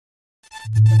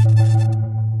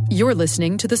You're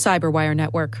listening to the Cyberwire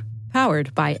Network,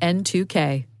 powered by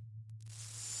N2K.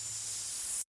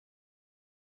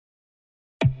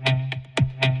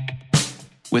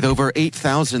 With over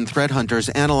 8,000 threat hunters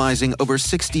analyzing over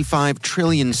 65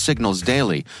 trillion signals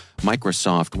daily,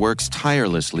 Microsoft works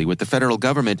tirelessly with the federal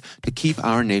government to keep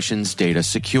our nation's data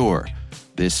secure.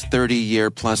 This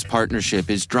 30-year-plus partnership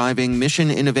is driving mission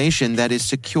innovation that is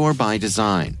secure by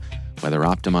design. Whether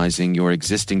optimizing your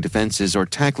existing defenses or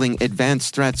tackling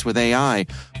advanced threats with AI,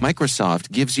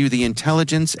 Microsoft gives you the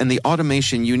intelligence and the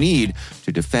automation you need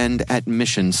to defend at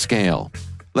mission scale.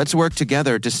 Let's work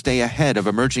together to stay ahead of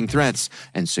emerging threats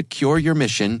and secure your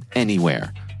mission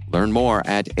anywhere. Learn more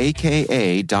at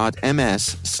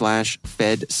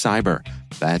aka.ms/fedcyber.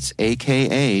 That's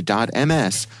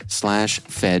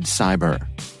aka.ms/fedcyber.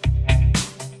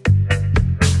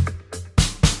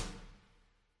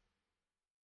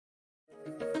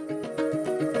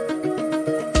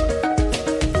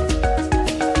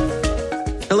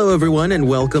 Hello, everyone, and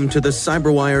welcome to the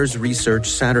CyberWire's Research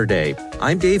Saturday.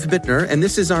 I'm Dave Bittner, and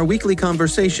this is our weekly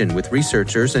conversation with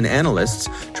researchers and analysts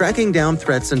tracking down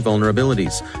threats and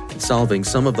vulnerabilities and solving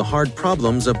some of the hard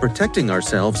problems of protecting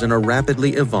ourselves in a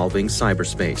rapidly evolving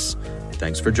cyberspace.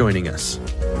 Thanks for joining us.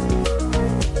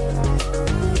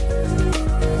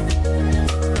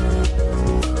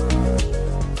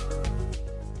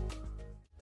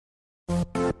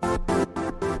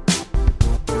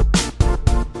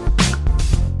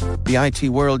 The IT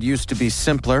world used to be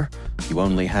simpler. You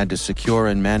only had to secure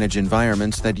and manage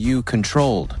environments that you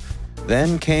controlled.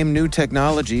 Then came new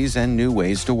technologies and new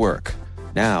ways to work.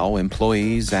 Now,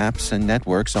 employees, apps, and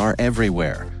networks are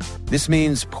everywhere. This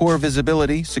means poor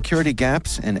visibility, security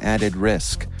gaps, and added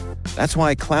risk. That's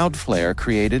why Cloudflare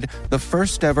created the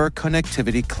first-ever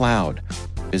connectivity cloud.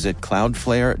 Visit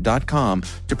cloudflare.com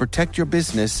to protect your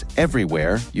business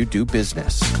everywhere you do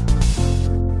business.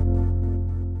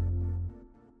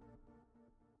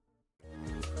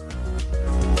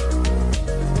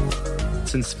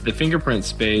 Since the fingerprint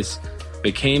space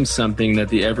became something that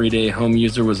the everyday home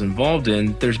user was involved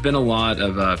in, there's been a lot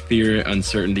of fear,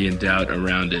 uncertainty, and doubt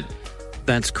around it.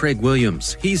 That's Craig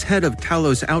Williams. He's head of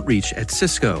Talos Outreach at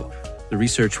Cisco. The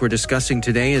research we're discussing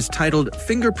today is titled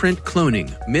Fingerprint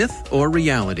Cloning, Myth or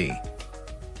Reality?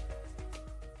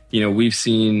 You know, we've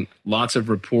seen lots of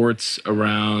reports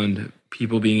around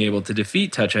people being able to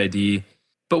defeat Touch ID,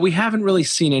 but we haven't really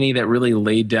seen any that really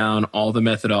laid down all the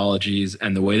methodologies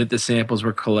and the way that the samples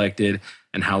were collected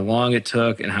and how long it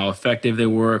took and how effective they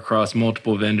were across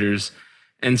multiple vendors.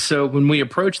 And so when we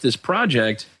approached this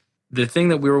project, the thing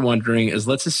that we were wondering is,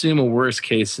 let's assume a worst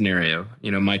case scenario.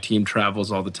 You know, my team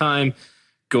travels all the time,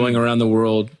 going around the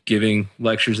world, giving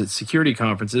lectures at security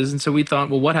conferences. And so we thought,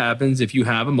 well, what happens if you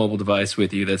have a mobile device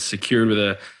with you that's secured with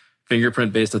a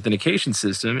fingerprint-based authentication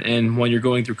system, and when you're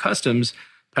going through customs,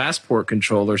 passport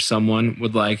control or someone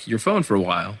would like your phone for a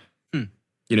while?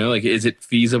 You know, like, is it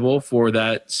feasible for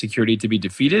that security to be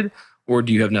defeated, or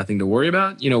do you have nothing to worry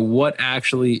about? You know, what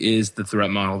actually is the threat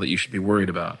model that you should be worried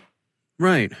about?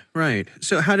 Right.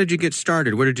 So how did you get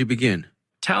started? Where did you begin?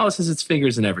 Talos has its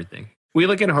fingers in everything. We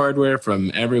look at hardware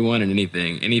from everyone and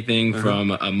anything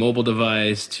from a mobile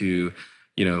device to,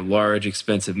 you know, large,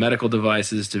 expensive medical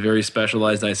devices to very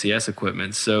specialized ICS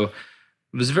equipment. So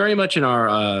it was very much in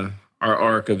our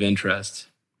arc of interest.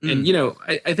 And, you know,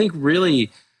 I think really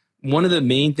one of the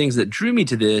main things that drew me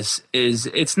to this is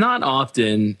it's not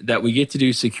often that we get to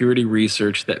do security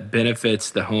research that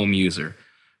benefits the home user,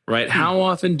 right? How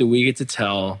often do we get to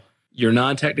tell your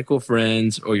non-technical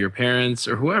friends or your parents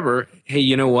or whoever, hey,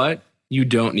 you know what? You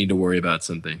don't need to worry about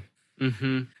something.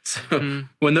 So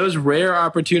when those rare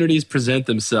opportunities present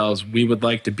themselves, we would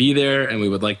like to be there, and we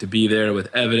would like to be there with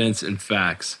evidence and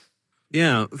facts.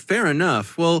 Yeah, fair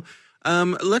enough. Well,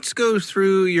 let's go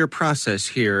through your process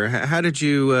here. How did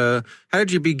you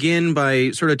begin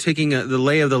by sort of taking the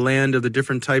lay of the land of the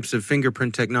different types of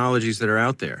fingerprint technologies that are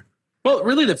out there? Well,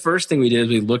 really the first thing we did is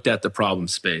we looked at the problem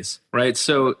space, right?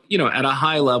 So, you know, at a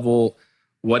high level,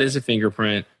 what is a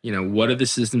fingerprint? You know, what are the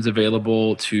systems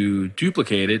available to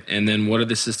duplicate it? And then what are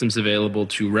the systems available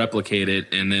to replicate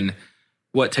it? And then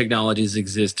what technologies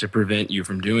exist to prevent you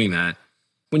from doing that?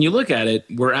 When you look at it,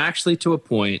 we're actually to a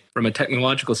point from a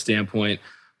technological standpoint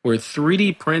where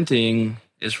 3D printing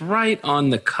is right on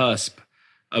the cusp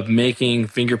of making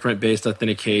fingerprint-based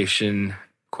authentication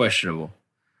questionable,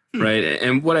 right?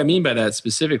 And what I mean by that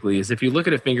specifically is if you look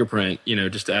at a fingerprint, you know,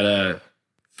 just at a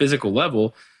physical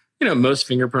level, you know, most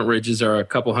fingerprint ridges are a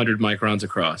couple hundred microns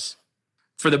across.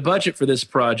 For the budget for this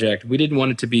project, we didn't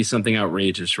want it to be something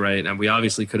outrageous, right? And we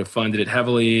obviously could have funded it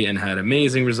heavily and had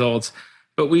amazing results,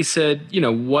 But we said,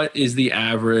 what is the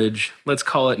average, let's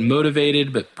call it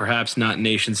motivated, but perhaps not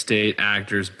nation state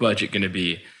actors budget going to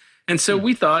be? And so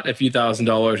we thought a few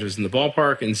 $1,000s was in the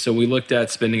ballpark. And so we looked at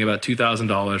spending about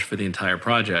 $2,000 for the entire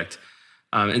project.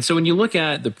 And so when you look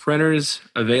at the printers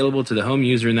available to the home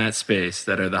user in that space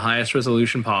that are the highest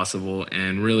resolution possible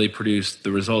and really produce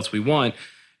the results we want,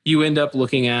 you end up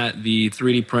looking at the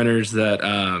 3D printers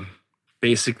that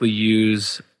basically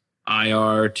use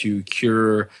IR to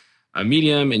cure a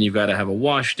medium, and you've got to have a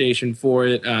wash station for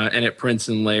it, and it prints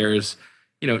in layers,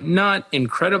 not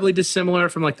incredibly dissimilar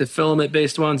from like the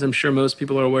filament-based ones I'm sure most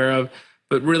people are aware of,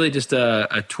 but really just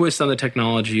a twist on the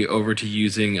technology over to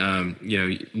using,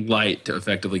 light to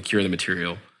effectively cure the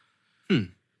material.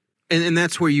 And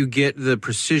that's where you get the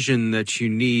precision that you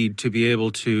need to be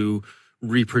able to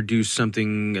reproduce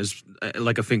something as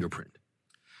like a fingerprint.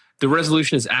 The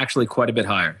resolution is actually quite a bit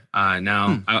higher.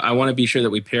 I want to be sure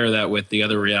that we pair that with the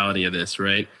other reality of this,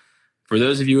 right? For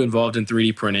those of you involved in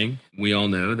 3D printing, we all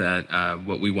know that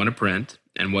what we want to print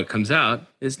and what comes out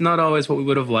is not always what we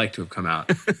would have liked to have come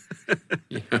out.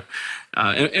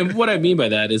 And what I mean by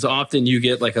that is often you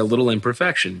get like a little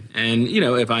imperfection. And,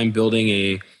 if I'm building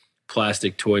a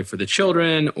plastic toy for the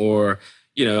children or,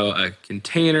 a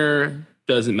container,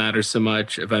 doesn't matter so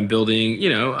much. If I'm building,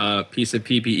 a piece of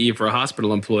PPE for a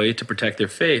hospital employee to protect their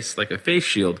face, like a face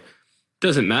shield,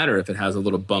 doesn't matter if it has a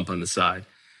little bump on the side.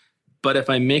 But if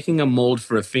I'm making a mold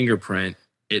for a fingerprint,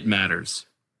 it matters.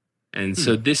 And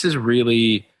so this is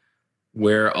really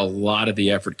where a lot of the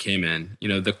effort came in.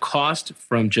 The cost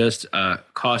from just a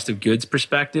cost of goods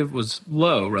perspective was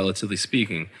low, relatively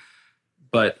speaking.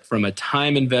 But from a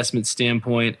time investment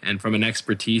standpoint and from an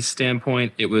expertise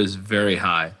standpoint, it was very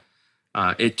high.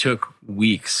 It took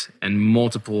weeks and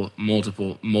multiple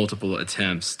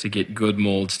attempts to get good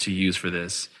molds to use for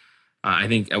this. I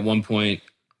think at one point,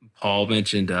 Paul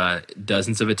mentioned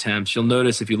dozens of attempts. You'll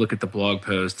notice if you look at the blog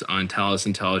post on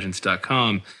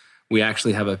talosintelligence.com, we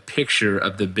actually have a picture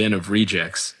of the bin of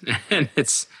rejects. And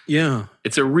it's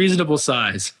a reasonable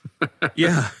size.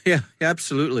 Yeah,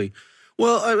 absolutely.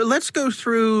 Well, let's go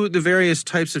through the various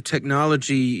types of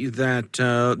technology that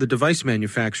the device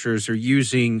manufacturers are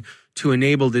using to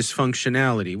enable this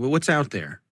functionality. Well, what's out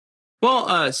there?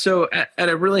 Well, so at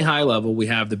a really high level, we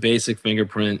have the basic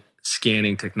fingerprint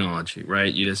scanning technology,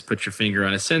 right? You just put your finger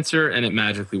on a sensor and it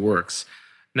magically works.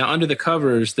 Now, under the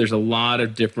covers, there's a lot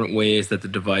of different ways that the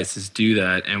devices do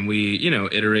that. And we,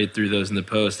 iterate through those in the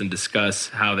post and discuss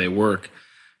how they work.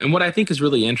 And what I think is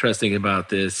really interesting about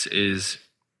this is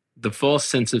the false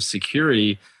sense of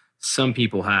security some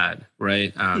people had,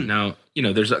 right? Now,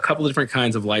 there's a couple of different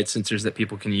kinds of light sensors that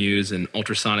people can use and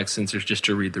ultrasonic sensors just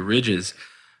to read the ridges.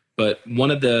 But one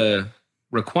of the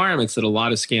requirements that a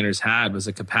lot of scanners had was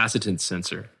a capacitance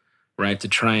sensor, right? To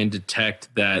try and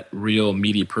detect that real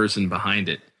meaty person behind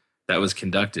it that was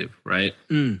conductive, right?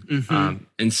 And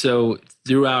so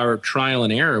through our trial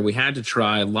and error, we had to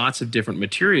try lots of different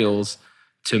materials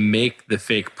to make the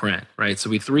fake print, right? So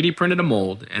we 3D printed a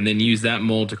mold and then used that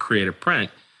mold to create a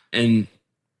print. And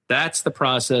that's the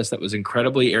process that was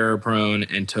incredibly error prone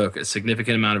and took a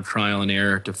significant amount of trial and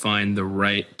error to find the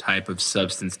right type of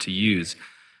substance to use.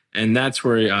 And that's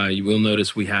where you will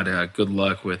notice we had good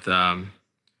luck with, I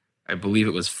believe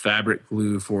it was fabric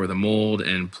glue for the mold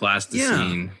and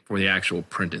plasticine for the actual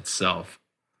print itself.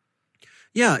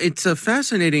 Yeah, it's a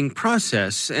fascinating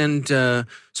process. And so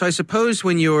I suppose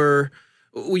when you're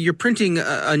printing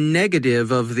a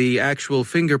negative of the actual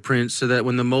fingerprint so that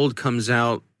when the mold comes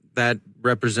out, that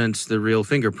represents the real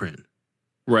fingerprint.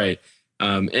 Right.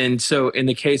 And so in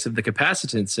the case of the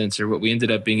capacitance sensor, what we ended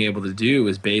up being able to do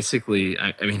is basically,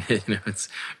 it's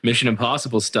Mission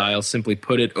Impossible style, simply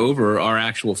put it over our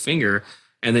actual finger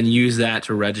and then use that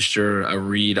to register a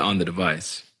read on the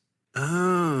device.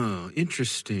 Oh,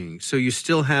 interesting. So you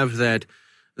still have that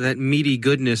meaty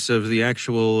goodness of the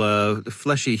actual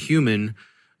fleshy human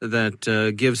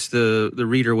that gives the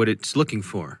reader what it's looking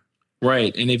for.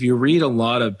 Right. And if you read a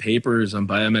lot of papers on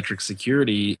biometric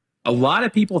security, a lot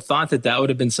of people thought that would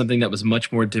have been something that was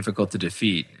much more difficult to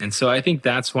defeat. And so I think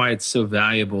that's why it's so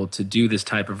valuable to do this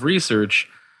type of research.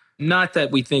 Not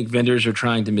that we think vendors are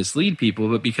trying to mislead people,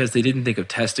 but because they didn't think of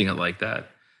testing it like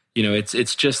that.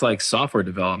 It's just like software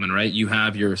development, right? You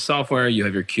have your software, you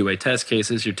have your QA test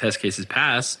cases, your test cases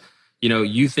pass.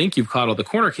 You think you've caught all the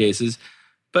corner cases,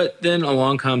 but then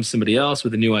along comes somebody else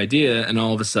with a new idea, and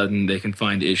all of a sudden they can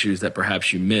find issues that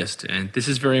perhaps you missed. And this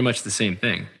is very much the same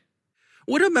thing.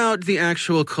 What about the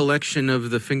actual collection of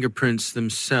the fingerprints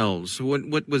themselves?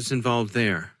 What was involved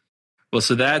there? Well,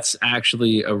 so that's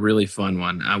actually a really fun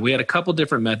one. We had a couple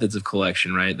different methods of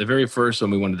collection, right? The very first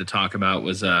one we wanted to talk about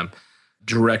was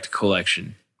direct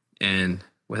collection. and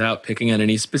without picking on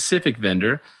any specific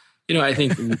vendor, I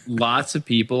think lots of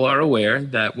people are aware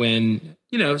that when,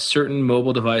 certain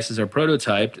mobile devices are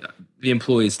prototyped, the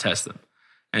employees test them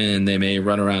and they may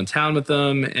run around town with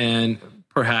them and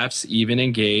perhaps even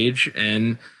engage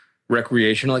in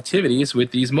recreational activities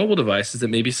with these mobile devices that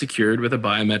may be secured with a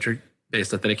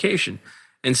biometric-based authentication.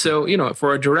 And so,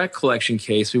 for a direct collection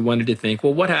case, we wanted to think,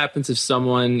 well, what happens if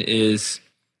someone is,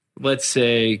 let's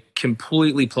say,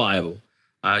 completely pliable?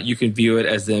 You can view it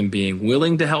as them being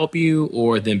willing to help you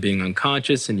or them being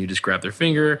unconscious and you just grab their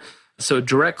finger. So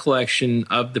direct collection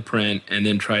of the print and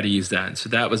then try to use that. So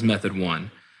that was method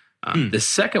one. The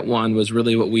second one was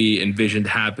really what we envisioned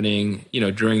happening,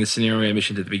 during the scenario I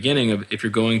mentioned at the beginning of if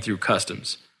you're going through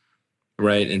customs,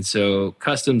 right? And so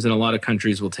customs in a lot of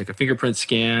countries will take a fingerprint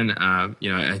scan.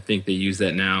 I think they use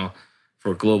that now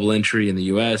for global entry in the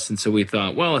US. And so we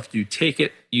thought, well, if you take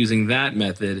it using that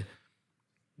method,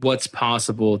 what's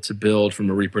possible to build from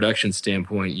a reproduction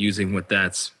standpoint using what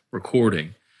that's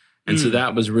recording. And so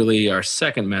that was really our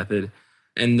second method.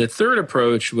 And the third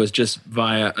approach was just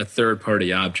via a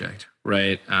third-party object,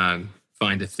 right?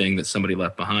 Find a thing that somebody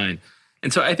left behind.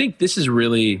 And so I think this is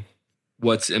really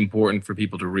what's important for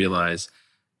people to realize,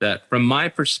 that from my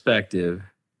perspective,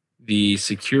 the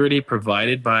security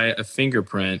provided by a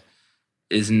fingerprint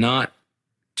is not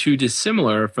too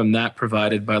dissimilar from that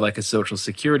provided by like a social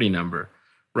security number.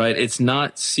 Right? It's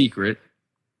not secret.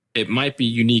 It might be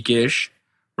unique-ish,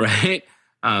 right?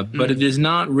 But it is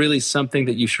not really something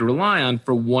that you should rely on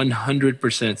for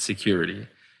 100% security.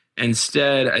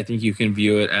 Instead, I think you can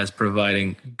view it as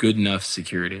providing good enough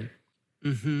security.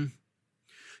 Mm-hmm.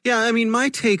 Yeah, I mean, my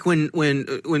take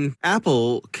when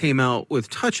Apple came out with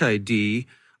Touch ID,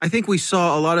 I think we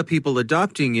saw a lot of people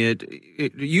adopting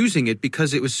using it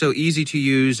because it was so easy to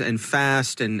use and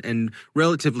fast and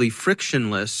relatively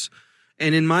frictionless.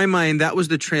 And in my mind, that was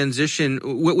the transition.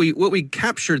 What we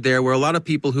captured there were a lot of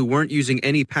people who weren't using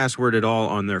any password at all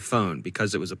on their phone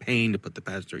because it was a pain to put the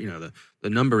password, the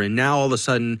number in. Now all of a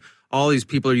sudden, all these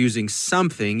people are using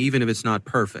something, even if it's not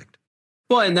perfect.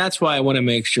 Well, and that's why I want to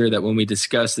make sure that when we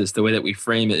discuss this, the way that we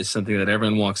frame it is something that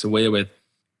everyone walks away with.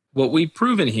 What we've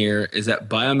proven here is that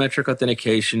biometric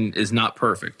authentication is not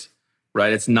perfect,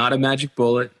 right? It's not a magic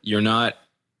bullet. You're not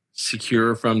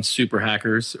secure from super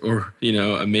hackers or,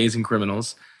 amazing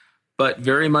criminals, but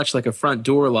very much like a front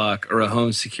door lock or a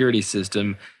home security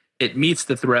system, it meets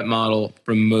the threat model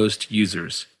for most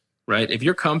users, right? If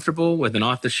you're comfortable with an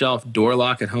off-the-shelf door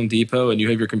lock at Home Depot and you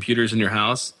have your computers in your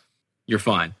house, you're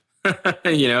fine.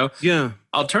 Yeah.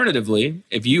 Alternatively,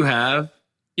 if you have,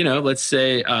 let's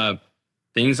say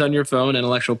things on your phone,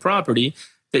 intellectual property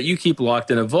that you keep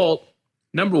locked in a vault,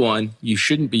 number one, you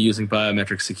shouldn't be using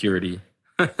biometric security.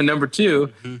 Number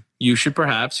two, you should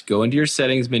perhaps go into your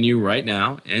settings menu right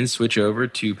now and switch over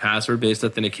to password-based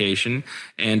authentication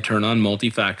and turn on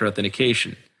multi-factor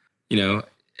authentication.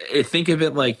 Think of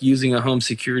it like using a home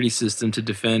security system to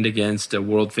defend against a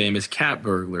world-famous cat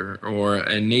burglar or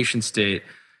a nation state.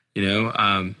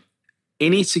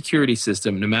 Any security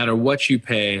system, no matter what you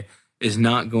pay, is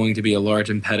not going to be a large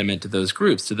impediment to those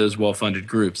groups, to those well-funded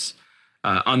groups.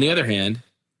 On the other hand,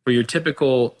 for your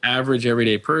typical average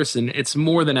everyday person, it's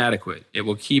more than adequate. It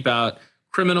will keep out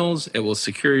criminals, it will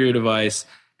secure your device,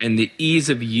 and the ease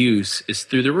of use is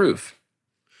through the roof.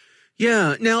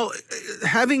 Yeah. Now,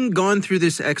 having gone through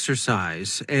this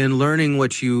exercise and learning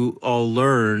what you all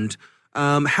learned,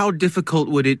 how difficult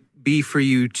would it be for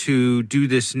you to do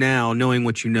this now, knowing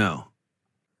what you know?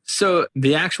 So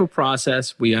the actual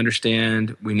process, we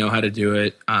understand, we know how to do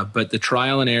it, but the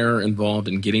trial and error involved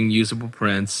in getting usable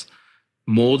prints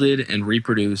molded and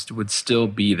reproduced would still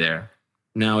be there.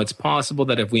 Now, it's possible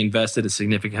that if we invested a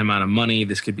significant amount of money,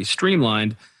 this could be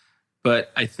streamlined,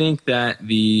 but I think that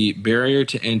the barrier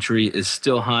to entry is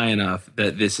still high enough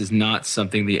that this is not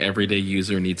something the everyday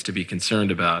user needs to be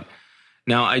concerned about.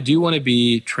 Now, I do want to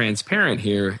be transparent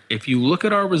here. If you look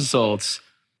at our results,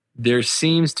 there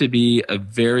seems to be a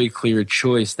very clear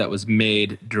choice that was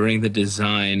made during the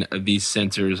design of these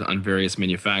sensors on various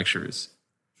manufacturers.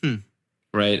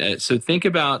 Right? So think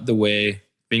about the way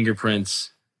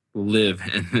fingerprints live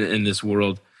in this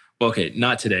world. Well, okay,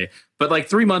 not today, but like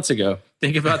 3 months ago.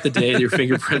 Think about the day your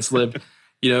fingerprints lived.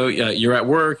 You're at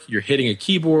work, you're hitting a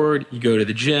keyboard, you go to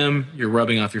the gym, you're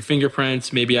rubbing off your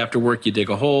fingerprints. Maybe after work, you dig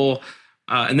a hole.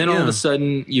 And then all of a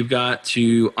sudden, you've got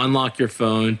to unlock your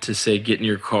phone to, say, get in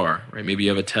your car, right? Maybe you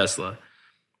have a Tesla.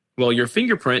 Well, your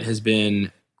fingerprint has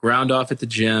been ground off at the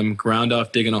gym, ground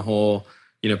off digging a hole,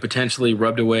 potentially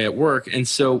rubbed away at work. And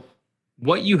so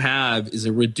what you have is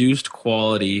a reduced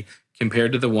quality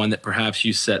compared to the one that perhaps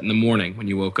you set in the morning when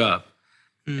you woke up.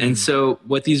 And so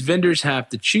what these vendors have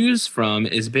to choose from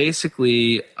is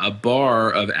basically a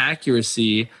bar of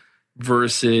accuracy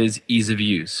versus ease of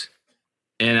use.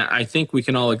 And I think we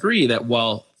can all agree that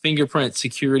while fingerprint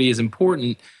security is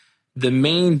important, the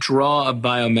main draw of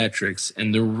biometrics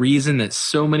and the reason that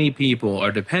so many people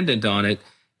are dependent on it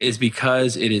is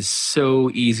because it is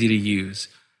so easy to use.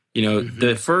 You know,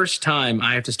 the first time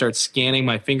I have to start scanning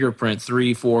my fingerprint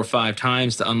 3, 4, 5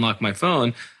 times to unlock my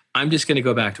phone, I'm just going to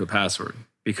go back to a password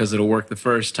because it'll work the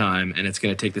first time, and it's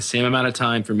going to take the same amount of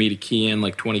time for me to key in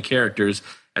like 20 characters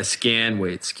as scan,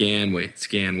 wait, scan, wait,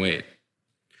 scan, wait.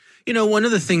 You know, one of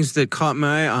the things that caught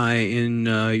my eye in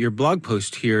your blog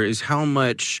post here is how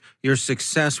much your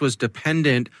success was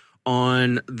dependent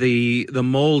on the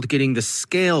mold getting the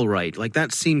scale right. Like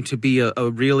that seemed to be a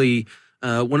really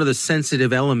one of the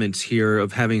sensitive elements here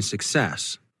of having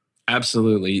success.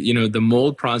 Absolutely. You know, the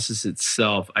mold process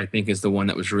itself, I think, is the one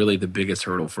that was really the biggest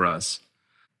hurdle for us.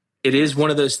 It is one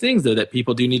of those things, though, that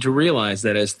people do need to realize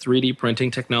that as 3D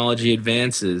printing technology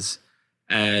advances,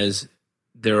 as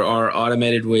there are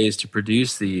automated ways to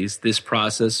produce these, this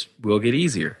process will get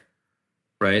easier,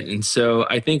 right? And so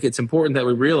I think it's important that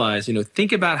we realize, you know,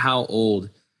 think about how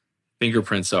old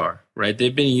fingerprints are, right?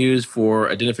 They've been used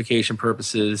for identification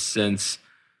purposes since,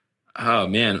 oh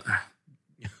man,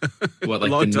 what, like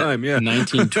a long time, yeah.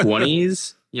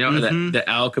 1920s, you know, the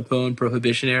Al Capone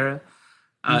prohibition era.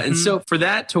 And so for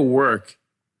that to work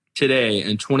today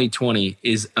in 2020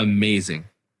 is amazing.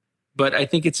 But I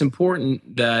think it's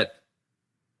important that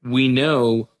we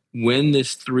know when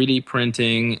this 3D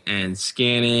printing and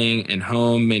scanning and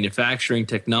home manufacturing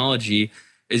technology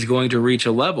is going to reach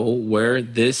a level where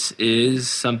this is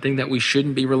something that we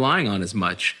shouldn't be relying on as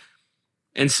much.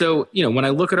 And so, you know, when I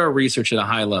look at our research at a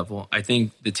high level, I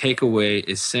think the takeaway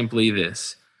is simply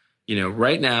this. You know,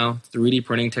 right now, 3D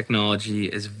printing technology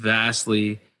is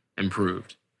vastly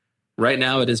improved. Right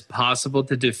now, it is possible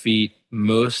to defeat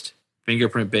most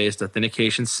fingerprint-based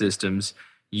authentication systems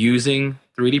using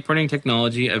 3D printing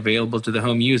technology available to the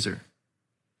home user.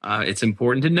 It's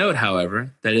important to note,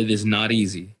 however, that it is not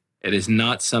easy. It is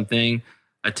not something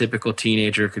a typical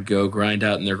teenager could go grind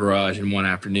out in their garage in one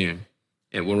afternoon.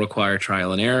 It will require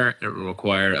trial and error. It will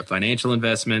require a financial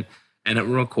investment, and it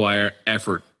will require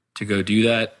effort to go do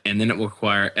that. And then it will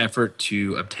require effort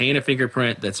to obtain a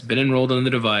fingerprint that's been enrolled on the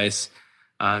device.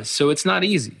 So it's not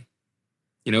easy.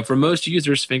 You know, for most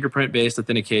users, fingerprint-based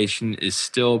authentication is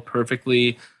still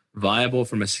perfectly viable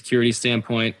from a security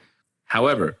standpoint.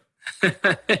 However,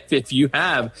 if you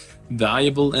have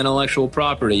valuable intellectual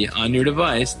property on your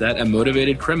device that a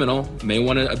motivated criminal may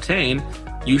want to obtain,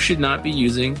 you should not be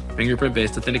using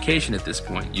fingerprint-based authentication at this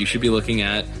point. You should be looking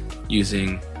at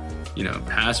using, you know,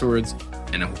 passwords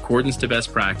in accordance to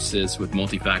best practices with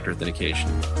multi-factor authentication.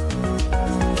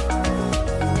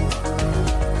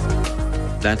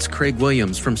 That's Craig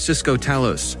Williams from Cisco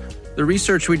Talos. The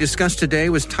research we discussed today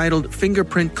was titled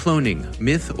Fingerprint Cloning,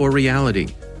 Myth or Reality?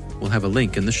 We'll have a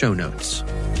link in the show notes.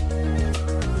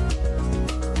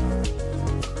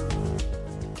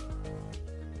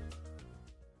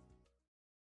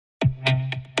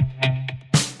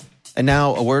 And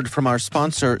now a word from our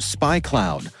sponsor,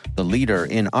 SpyCloud, the leader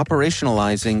in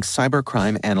operationalizing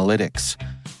cybercrime analytics.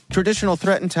 Traditional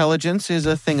threat intelligence is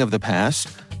a thing of the past.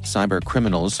 Cyber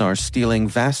criminals are stealing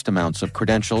vast amounts of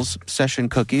credentials, session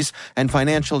cookies, and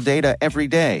financial data every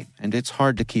day, and it's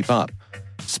hard to keep up.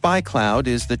 SpyCloud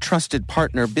is the trusted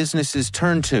partner businesses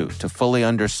turn to fully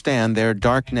understand their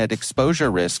darknet exposure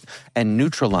risk and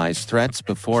neutralize threats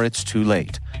before it's too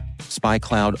late.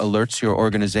 SpyCloud alerts your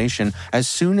organization as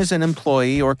soon as an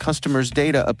employee or customer's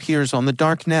data appears on the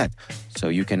dark net, so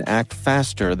you can act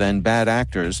faster than bad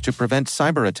actors to prevent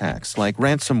cyber attacks like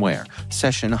ransomware,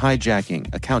 session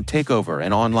hijacking, account takeover,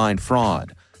 and online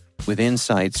fraud. With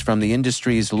insights from the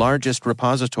industry's largest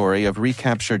repository of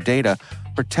recaptured data,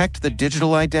 protect the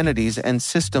digital identities and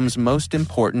systems most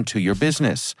important to your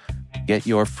business. Get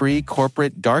your free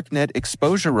corporate darknet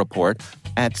exposure report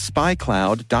at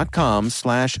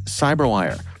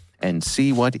spycloud.com/cyberwire and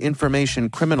see what information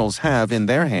criminals have in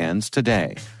their hands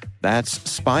today. That's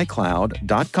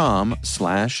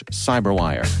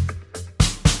spycloud.com/cyberwire.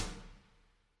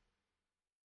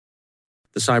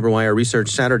 The CyberWire Research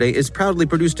Saturday is proudly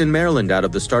produced in Maryland out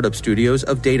of the startup studios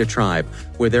of Data Tribe,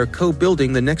 where they're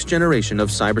co-building the next generation of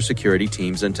cybersecurity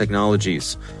teams and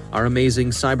technologies. Our amazing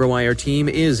CyberWire team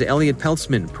is Elliot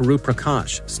Peltzman, Puru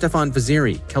Prakash, Stefan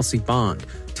Vaziri, Kelsey Bond,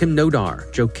 Tim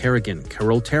Nodar, Joe Kerrigan,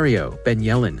 Carol Terrio, Ben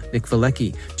Yellen, Nick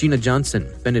Valecki, Gina Johnson,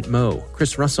 Bennett Moe,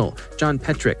 Chris Russell, John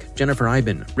Petrick, Jennifer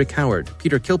Iben, Rick Howard,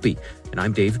 Peter Kilpie, and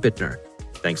I'm Dave Bittner.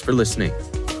 Thanks for listening.